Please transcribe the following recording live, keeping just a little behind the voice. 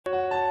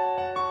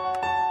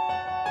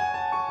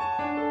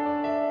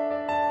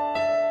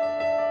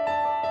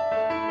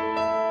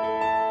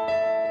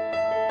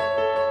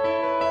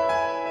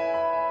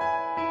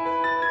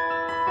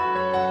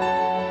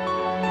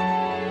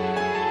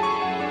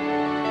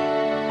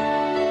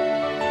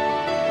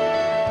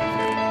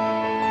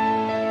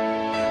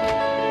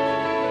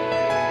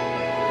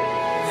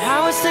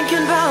was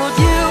thinking about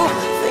you,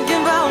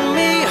 thinking about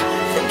me,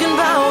 thinking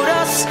about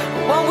us,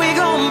 what we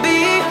gon'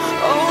 be.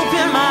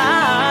 Open my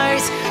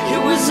eyes,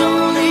 it was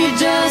only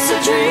just a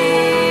dream.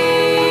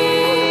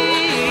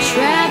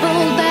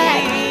 Travel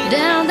back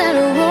down that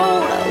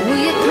road, will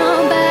you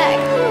come back?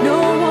 No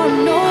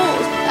one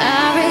knows.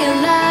 I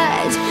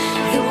realized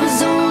it was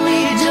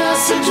only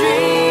just a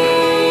dream.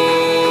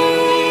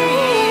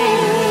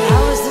 I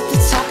was at the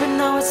top and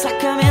now it's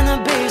like I'm in the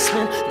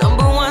basement.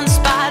 Number one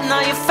spot,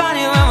 now you're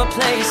finding your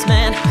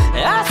replacement.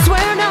 I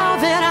swear now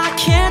that I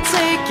can't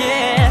take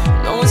it,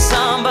 knowing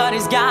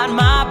somebody's got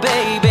my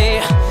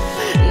baby.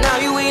 Now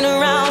you ain't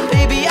around,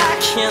 baby, I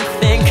can't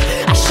think.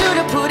 I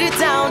should've put it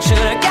down,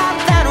 should've got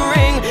that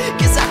ring,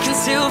 'cause I can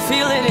still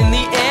feel it in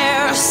the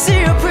air. See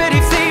your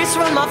pretty face,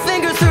 run my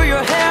finger through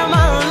your hair.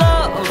 My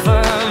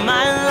lover,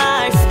 my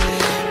life,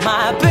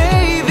 my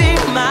baby,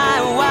 my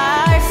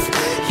wife.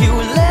 You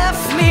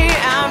left me,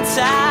 I'm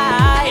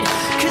tied,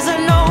 'cause I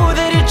know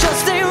that it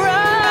just ain't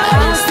right. I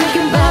was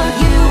thinking about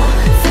you,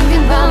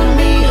 thinking about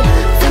me,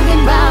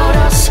 thinking about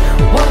us,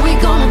 what we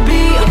gonna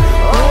be.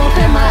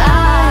 Open my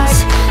eyes,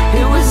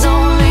 it was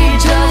only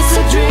just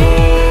a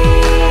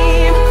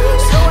dream.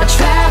 So I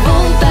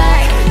traveled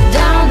back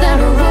down that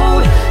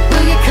road,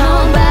 will you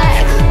come back?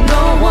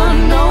 No one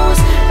knows.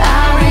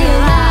 I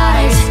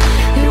realized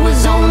it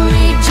was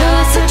only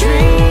just a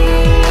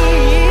dream.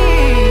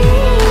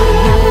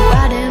 Now we're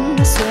riding,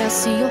 I swear I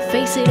see your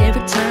face at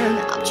every turn.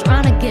 I'm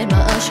trying to get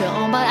my usher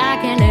on, but I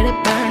can't let it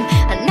burn.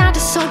 And I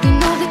just hope you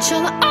know that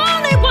you're the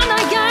only one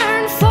I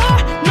yearn for.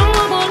 No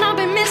one will I've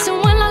been missing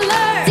when I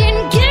learned.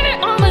 Didn't give it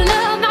all my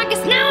love, I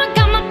guess now I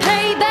got my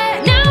payback.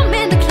 Now I'm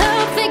in the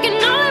club thinking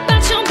all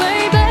about your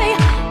baby.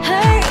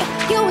 Hey,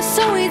 you were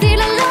so easy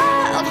to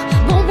love,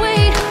 but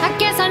wait, I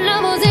guess our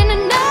love wasn't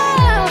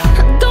enough.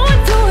 I'm going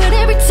through it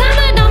every time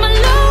that I'm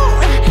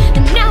alone,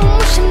 and now I'm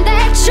wishing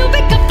that you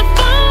pick up the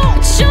phone.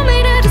 But you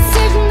made a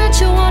decision that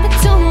you wanted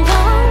to move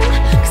on,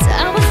 'cause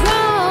I was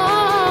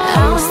wrong.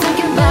 I was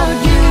thinking about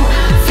you,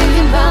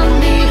 thinking about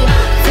me,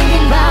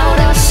 thinking about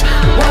us,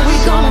 what we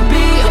gonna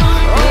be.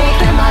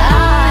 Open my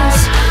eyes,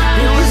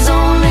 it was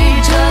only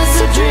just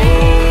a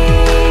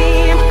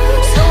dream.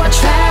 So I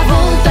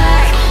traveled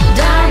back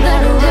down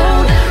that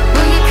road,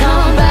 will you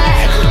come back?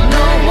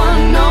 No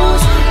one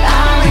knows.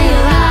 I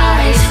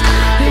realized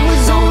it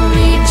was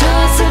only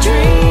just a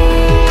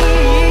dream.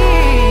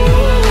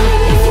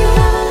 If you've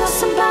ever lost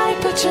somebody,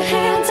 put your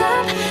hands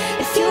up.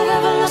 If you've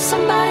ever lost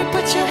somebody,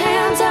 put your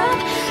hands up.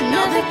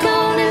 Now they're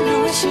gone and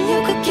you're wishing you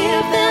could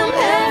give them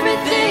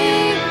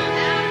everything.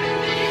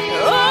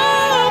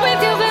 Oh, if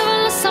you've ever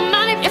lost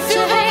somebody, put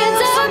your hands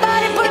up.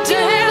 If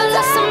you've ever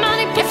lost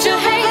somebody, put your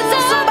hands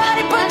up.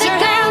 Somebody put your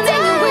hands up.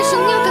 And you're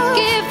wishing you could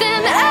give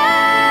them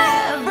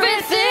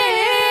everything.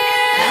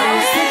 I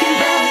was thinking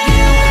about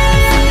you,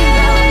 thinking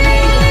about me,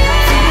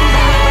 thinking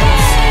about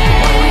us,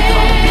 what we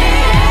gonna be.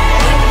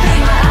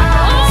 Open my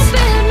eyes,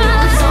 it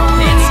was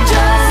only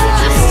just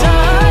a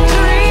dream.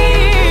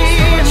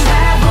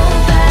 Travel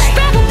back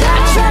down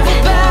the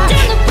road,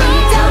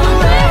 down the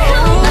road.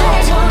 No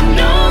one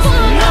knows.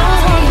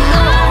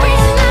 I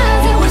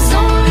realized it was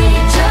only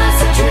just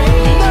a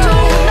dream.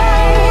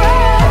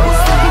 I was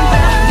thinking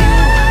about you,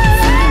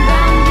 thinking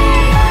about me,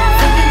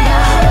 thinking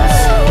about us,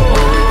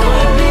 what we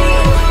gonna be.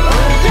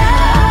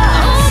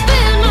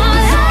 Open my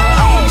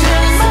eyes,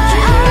 just a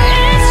dream.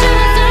 It's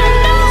just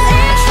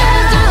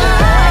a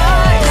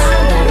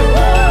down that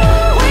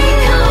road. We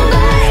come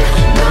back,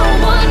 no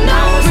one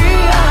knows.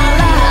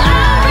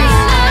 I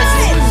realized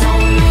it was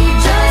only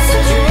just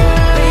a dream.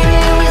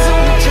 It was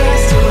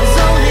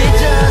only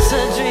just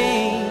a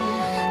dream.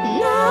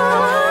 No,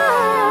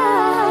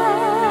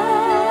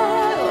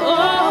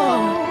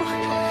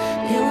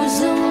 it was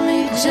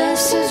only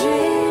just a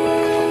dream.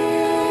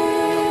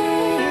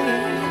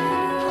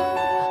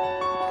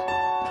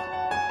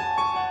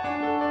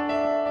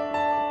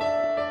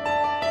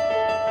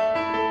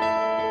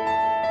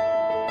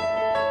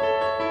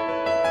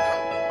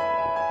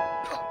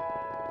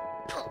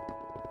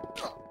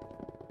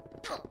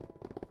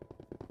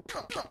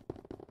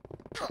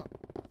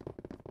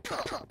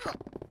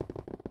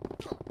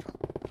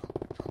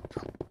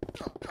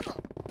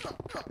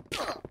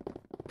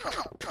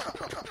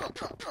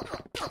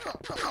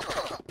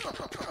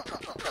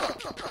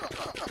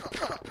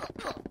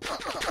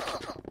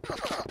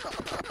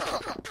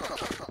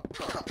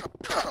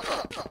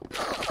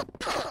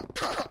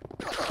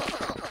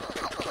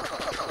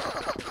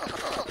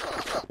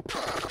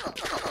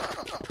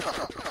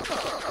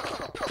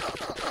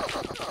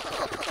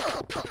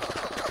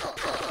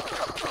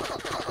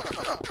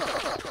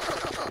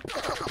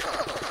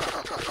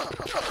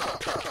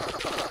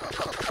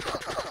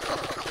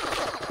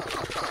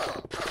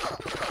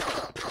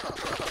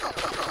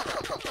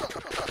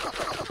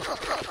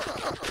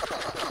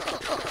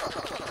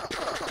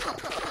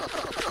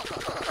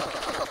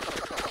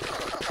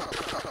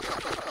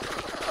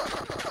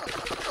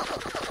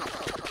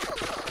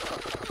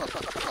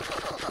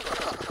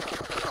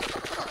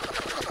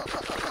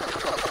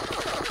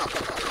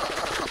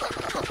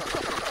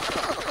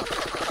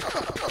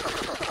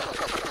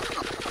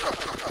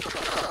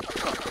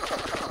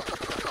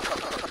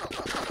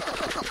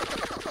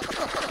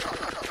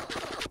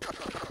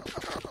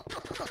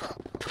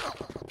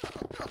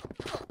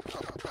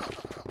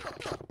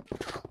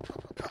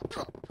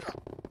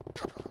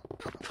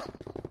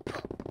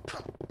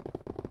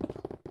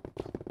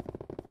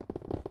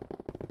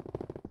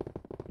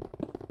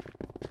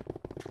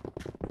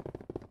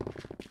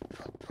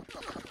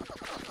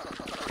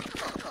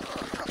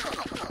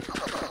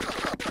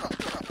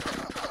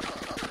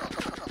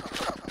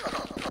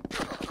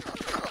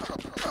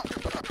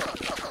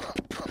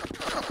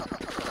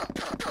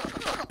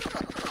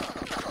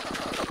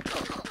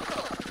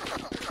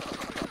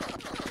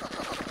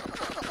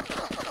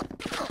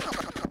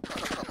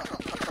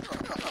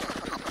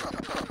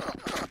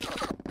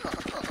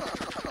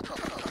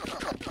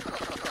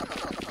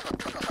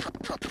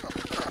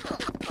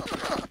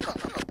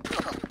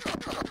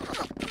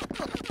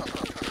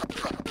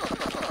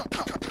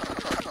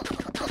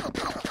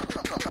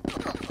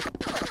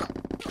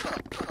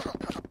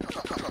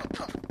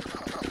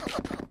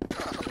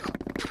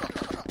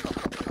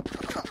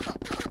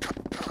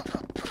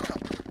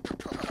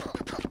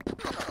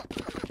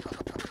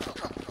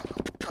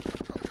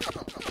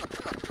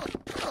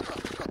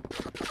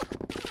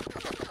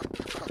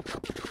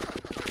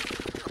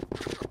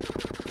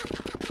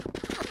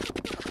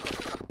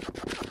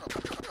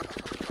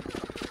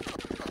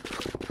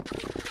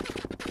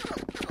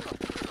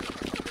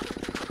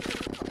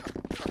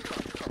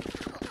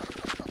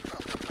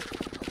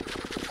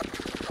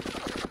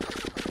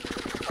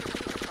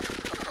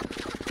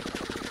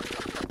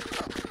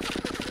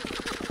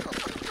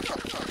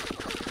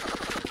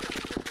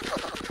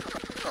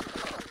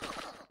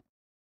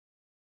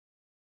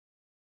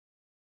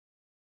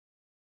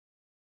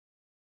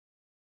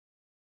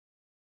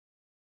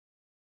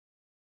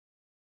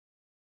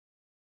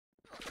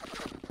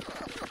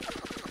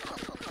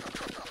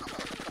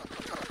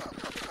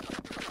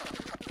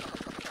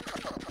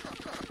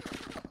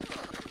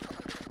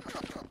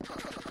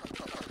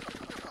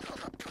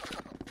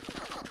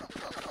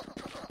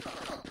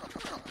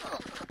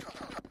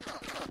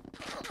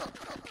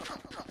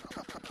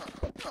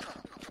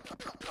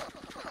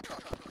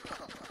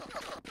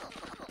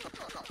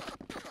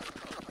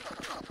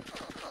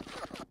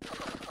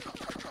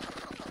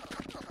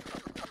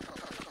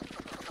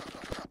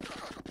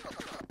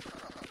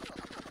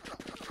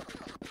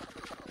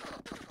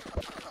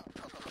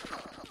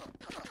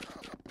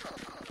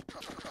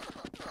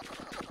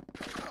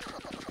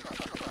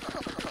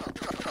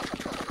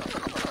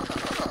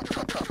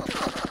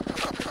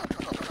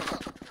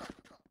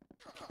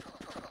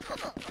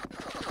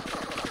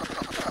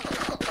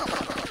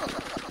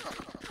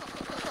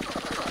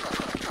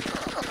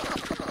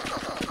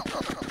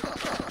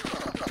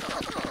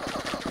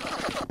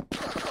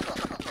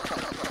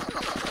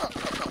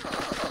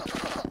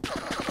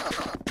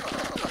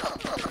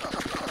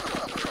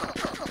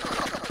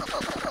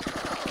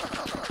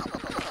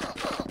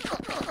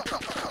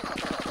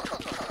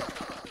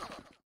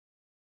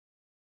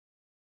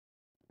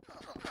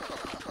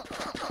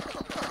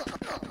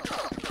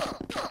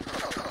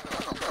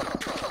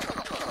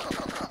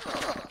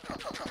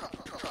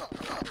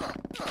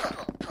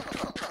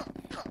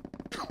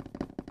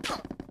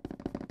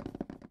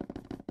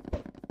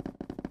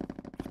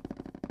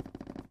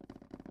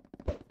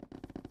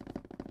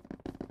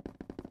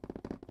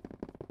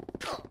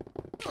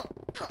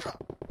 Huh.